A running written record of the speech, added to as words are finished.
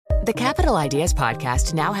The Capital Ideas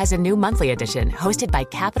Podcast now has a new monthly edition hosted by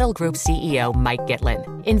Capital Group CEO Mike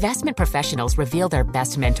Gitlin. Investment professionals reveal their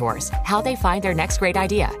best mentors, how they find their next great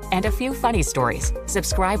idea, and a few funny stories.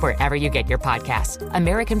 Subscribe wherever you get your podcasts.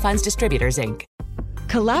 American Funds Distributors, Inc.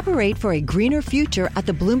 Collaborate for a greener future at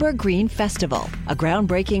the Bloomberg Green Festival, a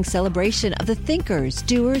groundbreaking celebration of the thinkers,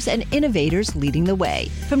 doers, and innovators leading the way.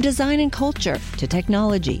 From design and culture to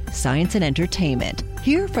technology, science, and entertainment.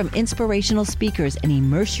 Hear from inspirational speakers and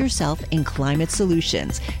immerse yourself in climate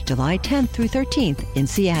solutions. July 10th through 13th in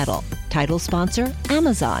Seattle. Title sponsor,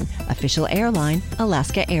 Amazon. Official airline,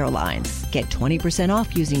 Alaska Airlines. Get 20%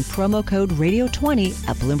 off using promo code radio20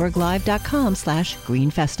 at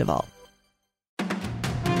bloomberglive.com/greenfestival.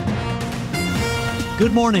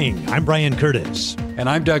 Good morning. I'm Brian Curtis. And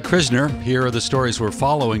I'm Doug Krisner. Here are the stories we're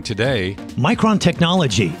following today. Micron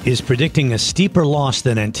Technology is predicting a steeper loss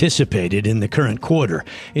than anticipated in the current quarter.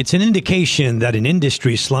 It's an indication that an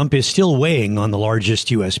industry slump is still weighing on the largest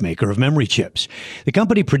U.S. maker of memory chips. The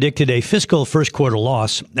company predicted a fiscal first quarter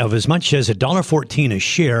loss of as much as $1.14 a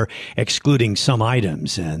share, excluding some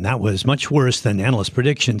items. And that was much worse than analyst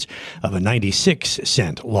predictions of a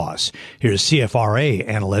 96-cent loss. Here's CFRA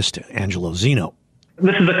analyst Angelo Zeno.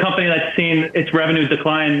 This is a company that's seen its revenues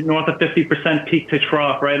decline north of 50% peak to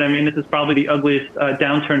trough, right? I mean, this is probably the ugliest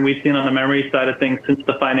downturn we've seen on the memory side of things since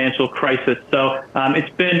the financial crisis. So it's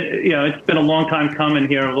been a long time coming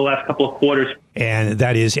here over the last couple of quarters. And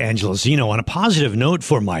that is Angelo Zeno. On a positive note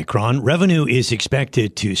for Micron, revenue is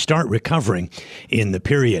expected to start recovering in the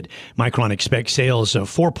period. Micron expects sales of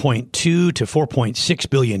 $4.2 to $4.6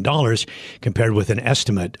 billion compared with an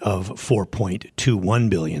estimate of $4.21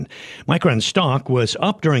 billion. Micron stock was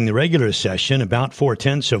up during the regular session, about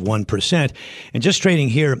 0.4%, and just trading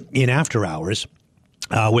here in after hours.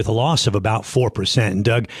 With a loss of about 4%. And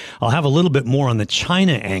Doug, I'll have a little bit more on the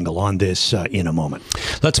China angle on this in a moment.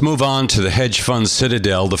 Let's move on to the hedge fund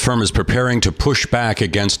Citadel. The firm is preparing to push back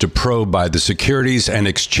against a probe by the Securities and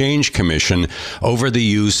Exchange Commission over the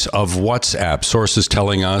use of WhatsApp. Sources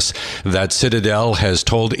telling us that Citadel has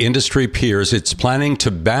told industry peers it's planning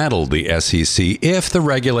to battle the SEC if the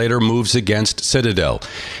regulator moves against Citadel.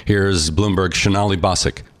 Here's Bloomberg's Shonali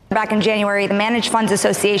Bosick. Back in January, the Managed Funds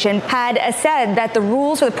Association had said that the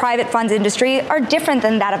rules for the private funds industry are different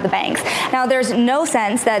than that of the banks. Now, there's no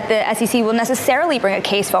sense that the SEC will necessarily bring a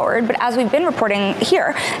case forward, but as we've been reporting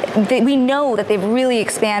here, we know that they've really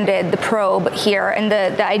expanded the probe here and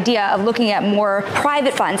the idea of looking at more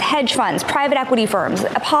private funds, hedge funds, private equity firms,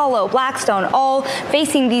 Apollo, Blackstone, all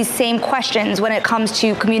facing these same questions when it comes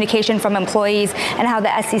to communication from employees and how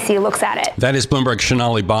the SEC looks at it. That is Bloomberg's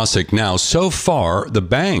Shonali Bosick. Now, so far, the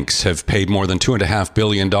banks have paid more than $2.5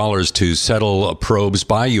 billion to settle probes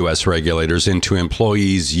by U.S. regulators into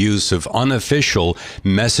employees' use of unofficial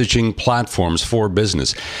messaging platforms for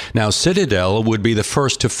business. Now, Citadel would be the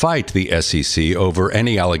first to fight the SEC over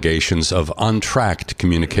any allegations of untracked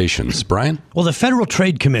communications. Brian? Well, the Federal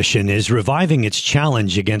Trade Commission is reviving its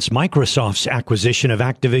challenge against Microsoft's acquisition of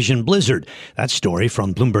Activision Blizzard. That story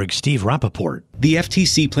from Bloomberg's Steve Rappaport. The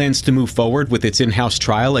FTC plans to move forward with its in-house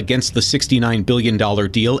trial against the $69 billion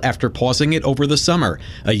deal after pausing it over the summer.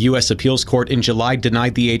 A U.S. appeals court in July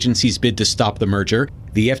denied the agency's bid to stop the merger.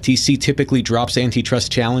 The FTC typically drops antitrust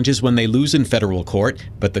challenges when they lose in federal court,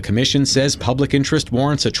 but the commission says public interest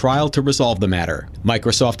warrants a trial to resolve the matter.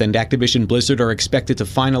 Microsoft and Activision Blizzard are expected to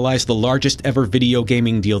finalize the largest ever video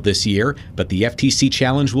gaming deal this year, but the FTC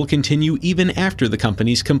challenge will continue even after the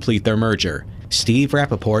companies complete their merger. Steve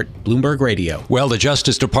Rappaport, Bloomberg Radio. Well, the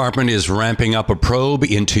Justice Department is ramping up a probe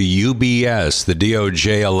into UBS. The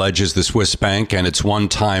DOJ alleges the Swiss bank and its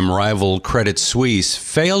one-time rival Credit Suisse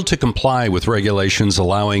failed to comply with regulations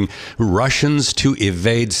allowing Russians to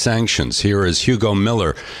evade sanctions. Here is Hugo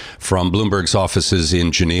Miller from Bloomberg's offices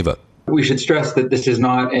in Geneva. We should stress that this is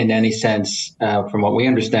not in any sense, from what we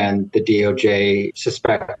understand, the DOJ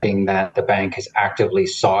suspecting that the bank has actively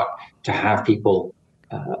sought to have people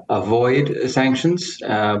avoid sanctions.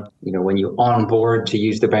 When you onboard, to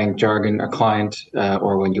use the bank jargon, a client,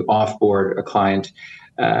 or when you offboard a client,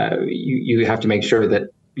 you have to make sure that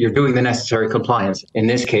you're doing the necessary compliance. In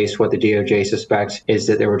this case, what the DOJ suspects is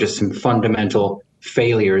that there were just some fundamental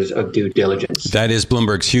failures of due diligence. That is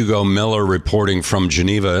Bloomberg's Hugo Miller reporting from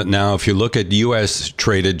Geneva. Now, if you look at U.S.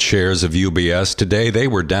 traded shares of UBS today, they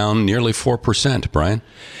were down nearly 4%. Brian?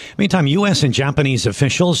 Meantime, U.S. and Japanese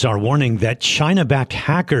officials are warning that China-backed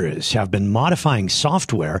hackers have been modifying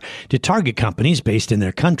software to target companies based in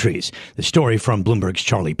their countries. The story from Bloomberg's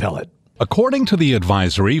Charlie Pellet. According to the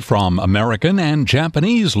advisory from American and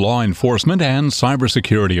Japanese law enforcement and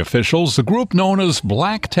cybersecurity officials, the group known as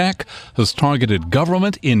Black Tech has targeted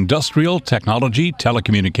government, industrial, technology,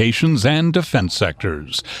 telecommunications, and defense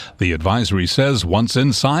sectors. The advisory says once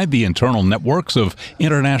inside the internal networks of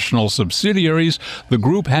international subsidiaries, the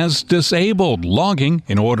group has disabled logging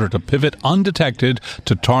in order to pivot undetected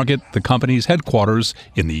to target the company's headquarters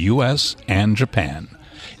in the U.S. and Japan.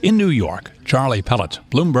 In New York, Charlie Pellet,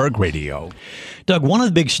 Bloomberg Radio. Doug, one of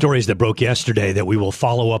the big stories that broke yesterday that we will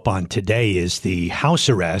follow up on today is the house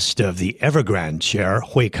arrest of the Evergrande chair,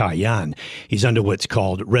 Hui Ka-yan. He's under what's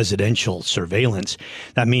called residential surveillance.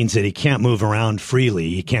 That means that he can't move around freely.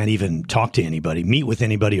 He can't even talk to anybody, meet with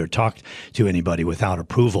anybody, or talk to anybody without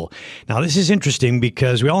approval. Now, this is interesting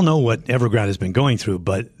because we all know what Evergrande has been going through,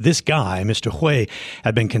 but this guy, Mr. Hui,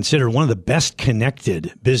 had been considered one of the best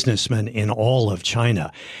connected businessmen in all of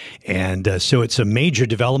China. And so it's a major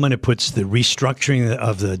development. It puts the restructuring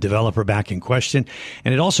of the developer back in question.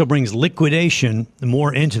 And it also brings liquidation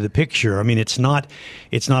more into the picture. I mean, it's not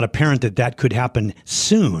apparent that could happen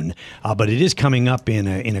soon, but it is coming up in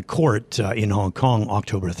a court in Hong Kong,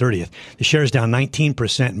 October 30th. The share is down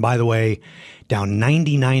 19%. And by the way, down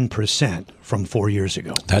 99% from 4 years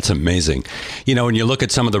ago. That's amazing. You know, when you look at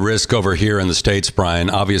some of the risk over here in the States, Brian,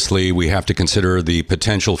 obviously we have to consider the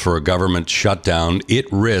potential for a government shutdown. It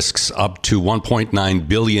risks up to $1.9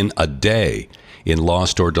 billion a day in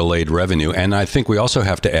lost or delayed revenue. And I think we also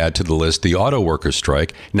have to add to the list the auto workers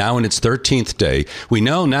strike, now in its 13th day. We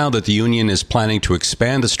know now that the union is planning to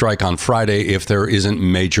expand the strike on Friday if there isn't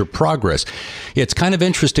major progress. It's kind of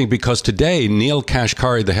interesting because today, Neil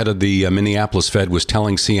Kashkari, the head of the Minneapolis Fed, was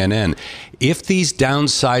telling CNN, if these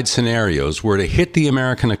downside scenarios were to hit the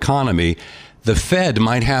American economy, the Fed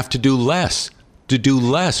might have to do less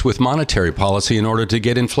with monetary policy in order to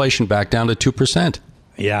get inflation back down to 2%.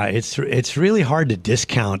 Yeah, it's really hard to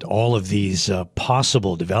discount all of these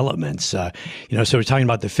possible developments. So we're talking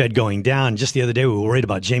about the Fed going down. Just the other day, we were worried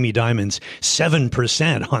about Jamie Dimon's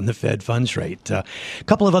 7% on the Fed funds rate. A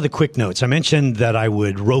couple of other quick notes. I mentioned that I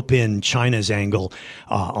would rope in China's angle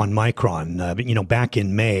on Micron. Back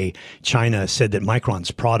in May, China said that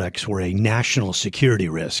Micron's products were a national security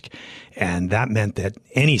risk. And that meant that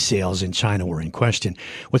any sales in China were in question.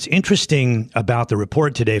 What's interesting about the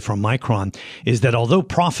report today from Micron is that although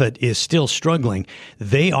profit is still struggling,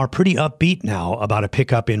 they are pretty upbeat now about a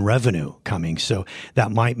pickup in revenue coming. So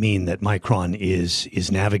that might mean that Micron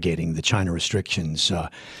is navigating the China restrictions.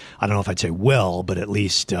 I don't know if I'd say well, but at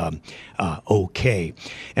least okay.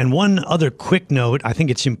 And one other quick note, I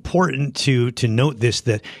think it's important to note this,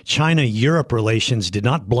 that China-Europe relations did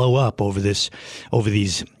not blow up over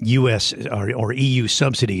these U.S. or EU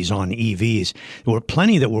subsidies on EVs. There were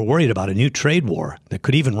plenty that were worried about a new trade war that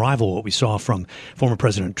could even rival what we saw from former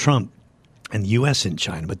President Trump and the U.S. and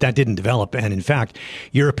China, but that didn't develop. And in fact,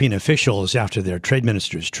 European officials, after their trade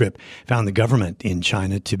minister's trip, found the government in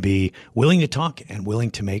China to be willing to talk and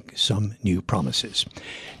willing to make some new promises.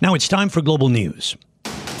 Now it's time for global news.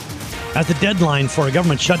 As the deadline for a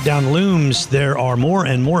government shutdown looms, there are more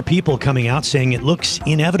and more people coming out saying it looks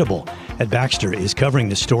inevitable. Ed Baxter is covering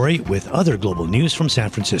the story with other global news from San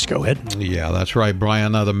Francisco. Ed? Yeah, that's right,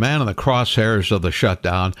 Brian. Now, the man in the crosshairs of the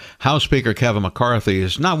shutdown, House Speaker Kevin McCarthy,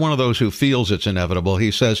 is not one of those who feels it's inevitable.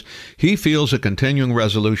 He says he feels a continuing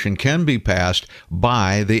resolution can be passed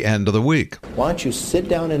by the end of the week. Why don't you sit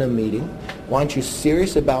down in a meeting? Why aren't you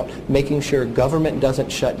serious about making sure government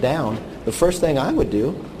doesn't shut down? The first thing I would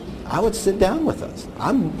do, I would sit down with us.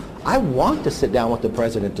 I want to sit down with the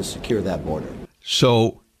president to secure that border.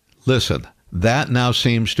 So, listen, that now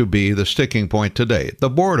seems to be the sticking point today. The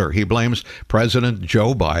border. He blames President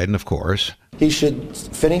Joe Biden, of course. He should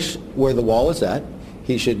finish where the wall is at.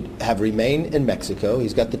 He should have remained in Mexico.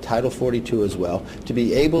 He's got the Title 42 as well, to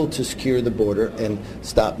be able to secure the border and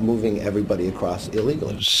stop moving everybody across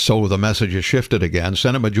illegally. So the message has shifted again.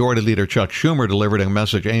 Senate Majority Leader Chuck Schumer delivered a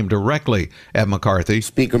message aimed directly at McCarthy.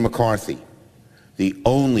 Speaker McCarthy, the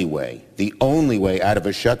only way out of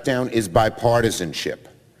a shutdown is bipartisanship.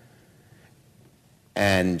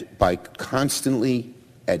 And by constantly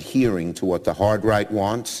adhering to what the hard right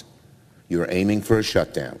wants, you're aiming for a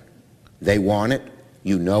shutdown. They want it.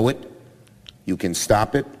 You know it. You can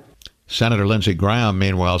stop it. Senator Lindsey Graham,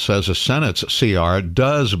 meanwhile, says the Senate's CR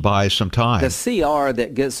does buy some time. The CR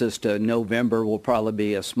that gets us to November will probably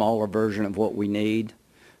be a smaller version of what we need.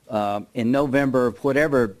 In November,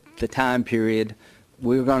 whatever the time period,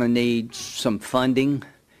 we're going to need some funding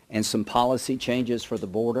and some policy changes for the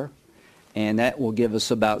border. and that will give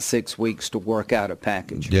us about 6 weeks to work out a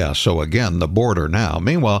package. Yeah, so again, the border now.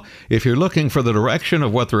 Meanwhile, if you're looking for the direction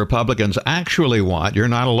of what the Republicans actually want, you're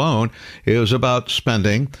not alone. It was about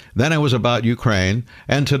spending, then it was about Ukraine,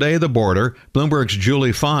 and today the border. Bloomberg's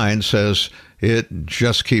Julie Fine says it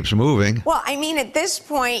just keeps moving. Well, I mean, at this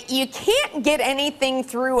point, you can't get anything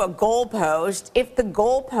through a goalpost if the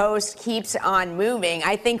goalpost keeps on moving.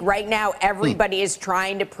 I think right now everybody is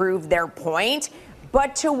trying to prove their point.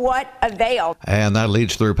 But to what avail? And that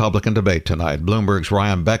leads to the Republican debate tonight. Bloomberg's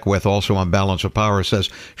Ryan Beckwith, also on Balance of Power, says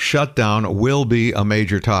shutdown will be a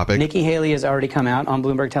major topic. Nikki Haley has already come out on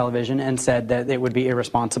Bloomberg Television and said that it would be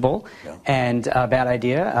irresponsible and a bad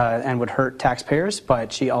idea and would hurt taxpayers.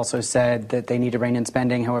 But she also said that they need to rein in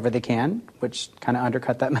spending however they can, which kind of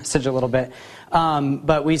undercut that message a little bit.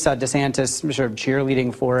 But we saw DeSantis sort of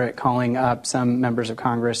cheerleading for it, calling up some members of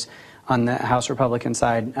Congress on the House Republican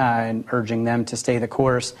side and urging them to stay the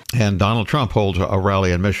course. And Donald Trump holds a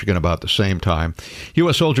rally in Michigan about the same time.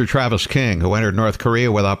 U.S. soldier Travis King, who entered North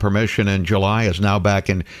Korea without permission in July, is now back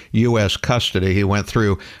in U.S. custody. He went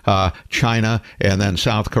through China and then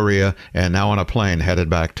South Korea and now on a plane headed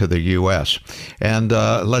back to the U.S. And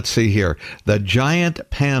let's see here. The giant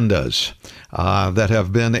pandas that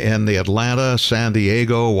have been in the Atlanta, San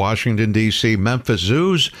Diego, Washington, D.C., Memphis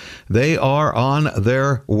zoos, they are on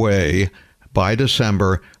their way by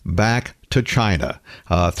December back to China.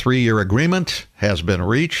 A 3-year agreement has been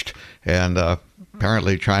reached, and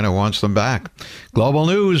apparently China wants them back. Global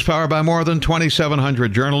news powered by more than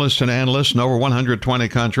 2,700 journalists and analysts in over 120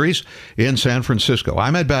 countries in San Francisco.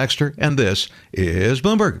 I'm Ed Baxter, and this is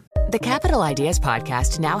Bloomberg. The Capital Ideas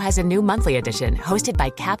Podcast now has a new monthly edition hosted by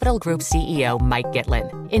Capital Group CEO Mike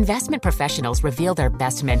Gitlin. Investment professionals reveal their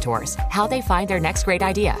best mentors, how they find their next great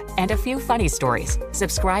idea, and a few funny stories.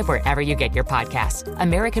 Subscribe wherever you get your podcasts.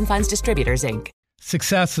 American Funds Distributors, Inc.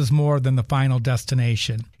 Success is more than the final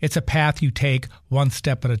destination. It's a path you take one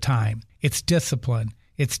step at a time. It's discipline,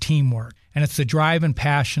 it's teamwork, and it's the drive and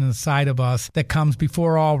passion inside of us that comes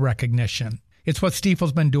before all recognition. It's what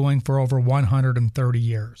Stifel's been doing for over 130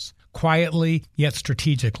 years. Quietly, yet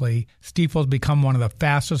strategically, Stifel's become one of the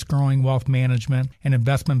fastest growing wealth management and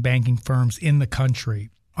investment banking firms in the country.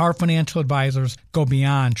 Our financial advisors go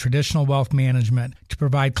beyond traditional wealth management to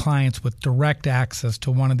provide clients with direct access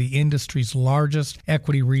to one of the industry's largest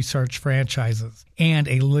equity research franchises and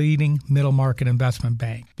a leading middle market investment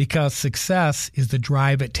bank. Because success is the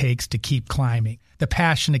drive it takes to keep climbing, the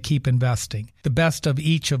passion to keep investing, the best of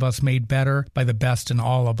each of us made better by the best in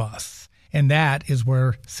all of us. And that is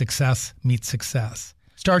where success meets success.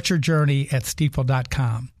 Start your journey at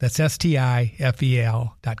Stifel.com. That's Stifel.com.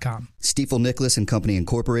 Stifel Nicholas and Company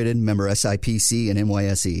Incorporated, member SIPC and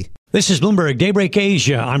NYSE. This is Bloomberg Daybreak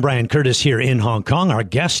Asia. I'm Brian Curtis here in Hong Kong. Our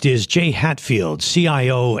guest is Jay Hatfield,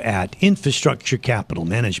 CIO at Infrastructure Capital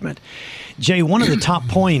Management. Jay, one of the top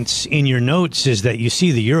points in your notes is that you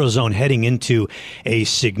see the Eurozone heading into a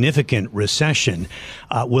significant recession.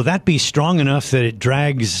 Will that be strong enough that it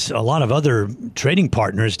drags a lot of other trading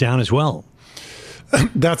partners down as well?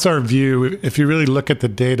 That's our view. If you really look at the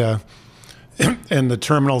data, and the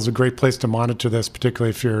terminal is a great place to monitor this,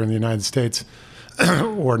 particularly if you're in the United States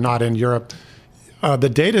or not in Europe, the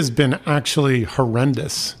data has been actually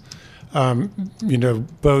horrendous.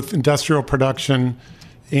 Both industrial production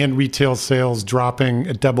and retail sales dropping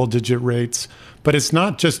at double-digit rates. But it's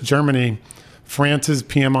not just Germany. France's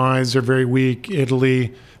PMIs are very weak.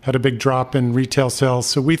 Italy had a big drop in retail sales.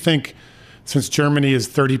 So we think, since Germany is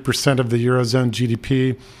 30% of the Eurozone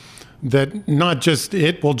GDP, that not just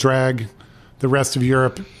it will drag the rest of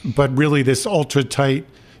Europe, but really this ultra-tight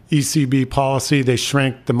ECB policy. They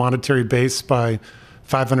shrank the monetary base by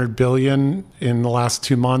 $500 billion in the last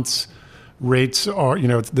 2 months. Rates are,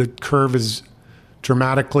 the curve is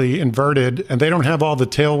dramatically inverted, and they don't have all the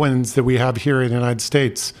tailwinds that we have here in the United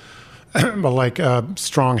States, like a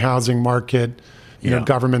strong housing market,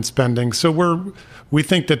 government spending. So we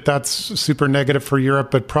think that that's super negative for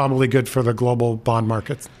Europe, but probably good for the global bond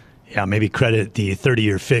markets. Yeah, maybe credit the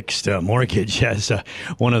 30-year fixed mortgage as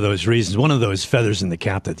one of those reasons, one of those feathers in the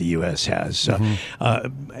cap that the U.S. has. But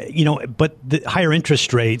the higher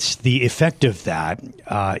interest rates, the effect of that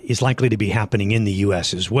is likely to be happening in the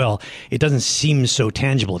U.S. as well. It doesn't seem so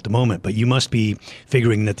tangible at the moment, but you must be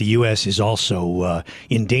figuring that the U.S. is also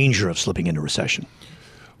in danger of slipping into recession.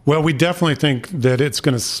 Well, we definitely think that it's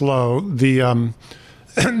going to slow. The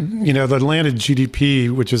the landed GDP,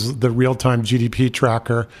 which is the real-time GDP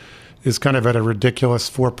tracker, is kind of at a ridiculous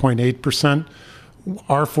 4.8%.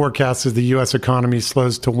 Our forecast is the U.S. economy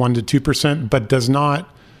slows to 1% to 2%, but does not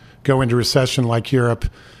go into recession like Europe.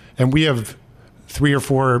 And we have 3 or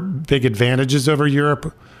 4 big advantages over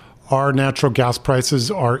Europe. our natural gas prices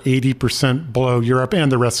are 80% below Europe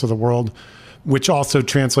and the rest of the world, which also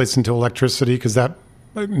translates into electricity because that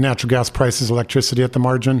natural gas price is electricity at the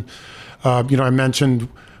margin. I mentioned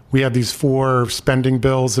we have these 4 spending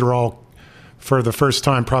bills that are all, for the first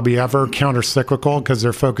time probably ever, counter-cyclical because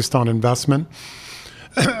they're focused on investment.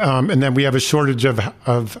 And then we have a shortage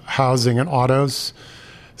of housing and autos.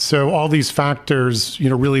 So all these factors,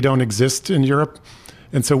 really don't exist in Europe.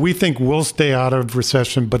 And so we think we'll stay out of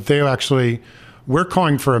recession, but we're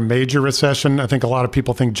calling for a major recession. I think a lot of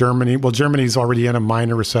people think Germany's already in a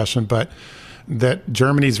minor recession, but that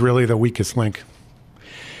Germany's really the weakest link.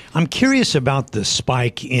 I'm curious about the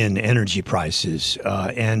spike in energy prices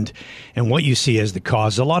and what you see as the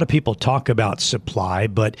cause. A lot of people talk about supply,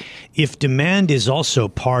 but if demand is also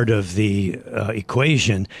part of the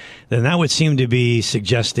equation, then that would seem to be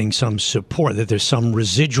suggesting some support, that there's some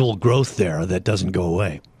residual growth there that doesn't go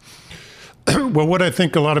away. Well, what I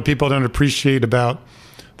think a lot of people don't appreciate about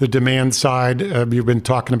the demand side, you've been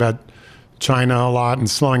talking about China a lot and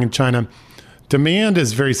slowing in China. Demand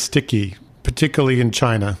is very sticky, particularly in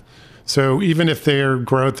China. So even if their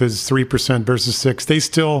growth is 3% versus 6%, they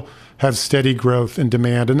still have steady growth in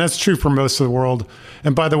demand. And that's true for most of the world.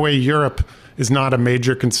 And by the way, Europe is not a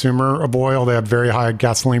major consumer of oil. They have very high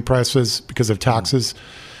gasoline prices because of taxes.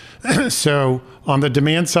 So on the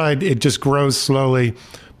demand side, it just grows slowly.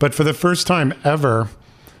 But for the first time ever,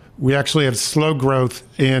 we actually have slow growth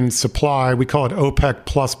in supply. We call it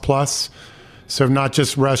OPEC++. So not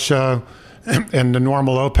just Russia and the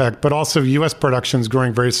normal OPEC, but also U.S. production is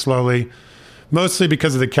growing very slowly, mostly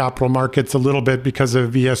because of the capital markets, a little bit because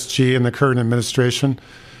of ESG and the current administration.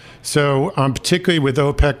 So particularly with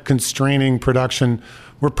OPEC constraining production,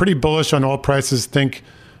 we're pretty bullish on oil prices. Think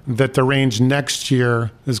that the range next year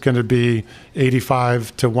is going to be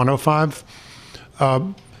 85 to 105.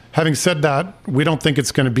 Having said that, we don't think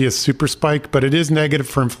it's going to be a super spike, but it is negative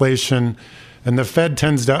for inflation, and the Fed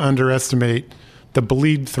tends to underestimate the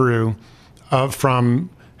bleed through from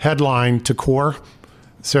headline to core.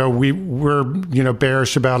 So we're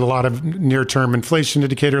bearish about a lot of near-term inflation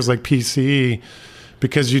indicators like PCE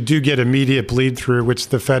because you do get immediate bleed through, which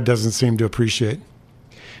the Fed doesn't seem to appreciate.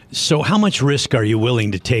 So how much risk are you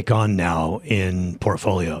willing to take on now in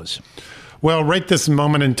portfolios? Well, right this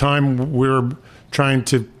moment in time, we're trying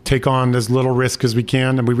to take on as little risk as we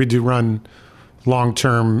can. I mean, we do run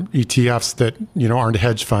long-term ETFs that, aren't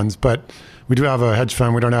hedge funds, but we do have a hedge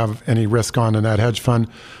fund. We don't have any risk on in that hedge fund.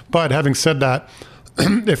 But having said that,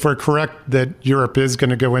 if we're correct that Europe is going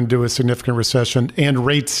to go into a significant recession and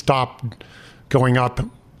rates stop going up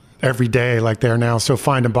every day like they are now, so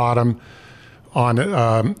find a bottom on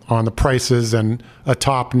the prices and a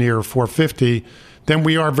top near 450, then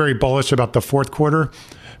we are very bullish about the fourth quarter.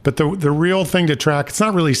 But the real thing to track, it's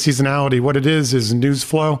not really seasonality. What it is news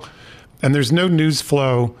flow. And there's no news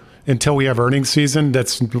flow until we have earnings season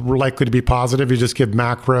that's likely to be positive. You just give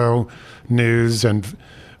macro news and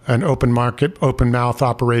an open market, open mouth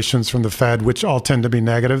operations from the Fed, which all tend to be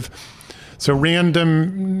negative. So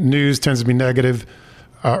random news tends to be negative.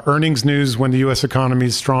 Earnings news when the U.S. economy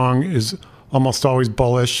is strong is almost always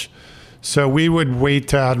bullish. So we would wait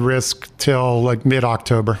to add risk till like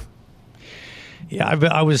mid-October. Yeah,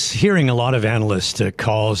 I was hearing a lot of analyst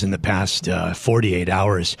calls in the past 48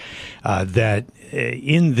 hours that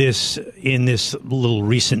in this little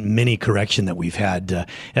recent mini correction that we've had, it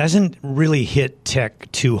hasn't really hit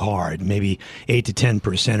tech too hard, maybe 8 to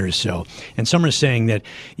 10% or so. And some are saying that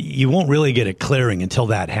you won't really get a clearing until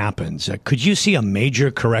that happens. Could you see a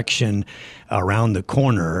major correction around the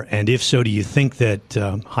corner? And if so, do you think that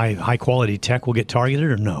high quality tech will get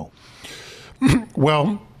targeted or no?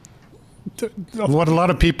 Well, what a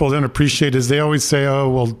lot of people don't appreciate is they always say, oh,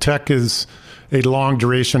 well, tech is a long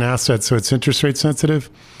duration asset, so it's interest rate sensitive.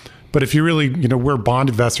 But if you really, we're bond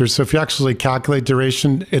investors. So if you actually calculate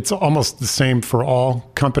duration, it's almost the same for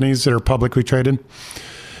all companies that are publicly traded.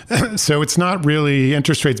 So it's not really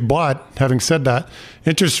interest rates. But having said that,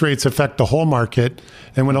 interest rates affect the whole market.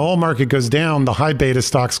 And when the whole market goes down, the high beta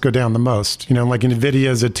stocks go down the most. Like NVIDIA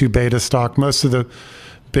is a 2 beta stock. Most of the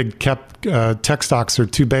big cap tech stocks are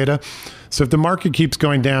 2 beta. So if the market keeps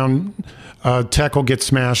going down, tech will get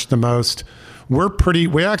smashed the most.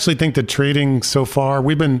 We actually think that trading so far,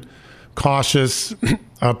 we've been cautious,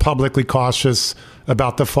 publicly cautious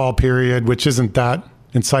about the fall period, which isn't that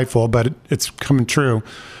insightful, but it's coming true.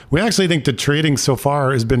 We actually think the trading so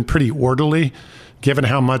far has been pretty orderly, given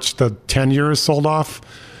how much the 10-year is sold off.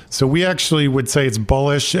 So we actually would say it's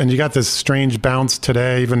bullish, and you got this strange bounce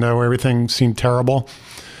today, even though everything seemed terrible.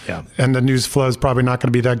 Yeah. And the news flow is probably not going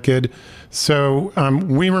to be that good. So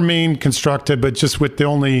we remain constructive, but just with the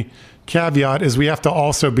only caveat is we have to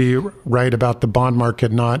also be right about the bond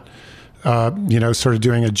market not sort of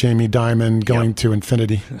doing a Jamie Dimon going to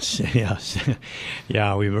infinity. Yes.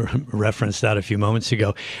 Yeah, we referenced that a few moments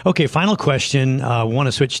ago. Okay, final question. I want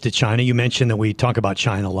to switch to China. You mentioned that we talk about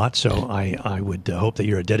China a lot, so I would hope that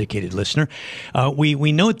you're a dedicated listener.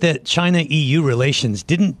 We note that China-EU relations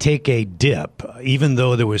didn't take a dip, even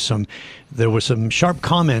though there were some sharp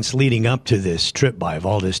comments leading up to this trip by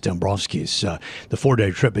Valdis Dombrovskis, the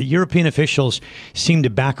 4-day trip. But European officials seem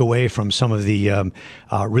to back away from some of the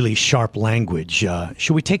really sharp language.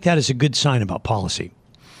 Should we take that as a good sign about policy?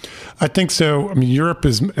 I think so. I mean, Europe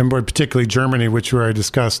is, and particularly Germany, which we already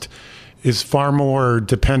discussed, is far more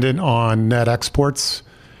dependent on net exports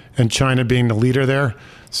and China being the leader there.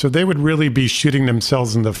 So they would really be shooting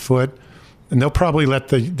themselves in the foot, and they'll probably let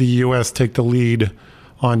the U.S. take the lead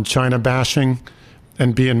on China bashing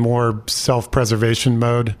and be in more self-preservation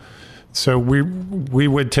mode. So we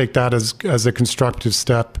would take that as a constructive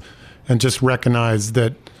step and just recognize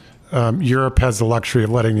that Europe has the luxury of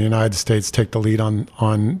letting the United States take the lead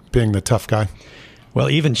on being the tough guy. Well,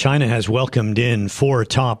 even China has welcomed in 4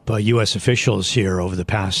 top U.S. officials here over the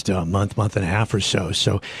past month and a half or so.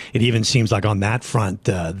 So it even seems like on that front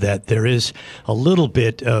that there is a little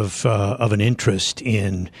bit of an interest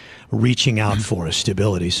in reaching out for a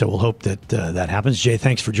stability. So we'll hope that that happens. Jay,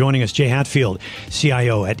 thanks for joining us. Jay Hatfield,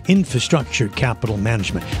 CIO at Infrastructure Capital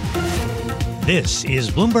Management. This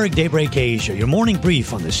is Bloomberg Daybreak Asia, your morning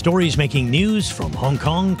brief on the stories making news from Hong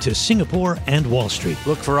Kong to Singapore and Wall Street.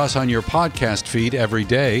 Look for us on your podcast feed every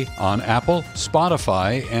day on Apple,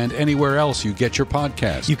 Spotify, and anywhere else you get your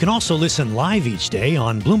podcast. You can also listen live each day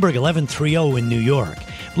on Bloomberg 1130 in New York,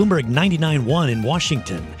 Bloomberg 99.1 in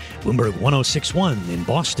Washington, Bloomberg 106.1 in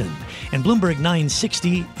Boston, and Bloomberg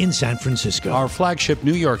 960 in San Francisco. Our flagship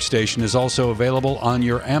New York station is also available on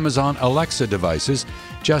your Amazon Alexa devices.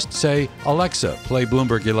 Just say, Alexa, play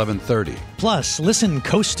Bloomberg 1130. Plus, listen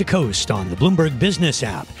coast to coast on the Bloomberg Business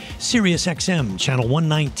app, Sirius XM Channel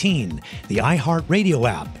 119, the iHeartRadio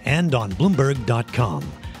app, and on Bloomberg.com.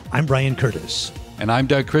 I'm Brian Curtis. And I'm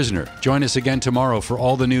Doug Krisner. Join us again tomorrow for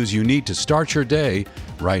all the news you need to start your day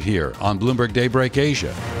right here on Bloomberg Daybreak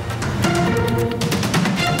Asia.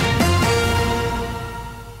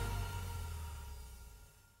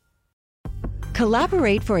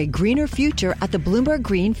 Collaborate for a greener future at the Bloomberg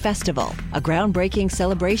Green Festival, a groundbreaking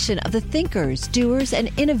celebration of the thinkers, doers, and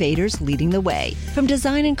innovators leading the way. From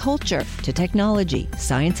design and culture to technology,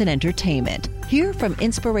 science, and entertainment. Hear from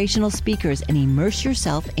inspirational speakers and immerse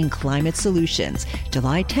yourself in climate solutions.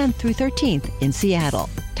 July 10th through 13th in Seattle.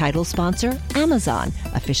 Title sponsor, Amazon.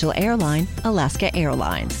 Official airline, Alaska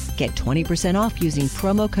Airlines. Get 20% off using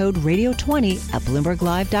promo code radio20 at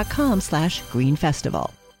BloombergLive.com/Green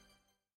Festival.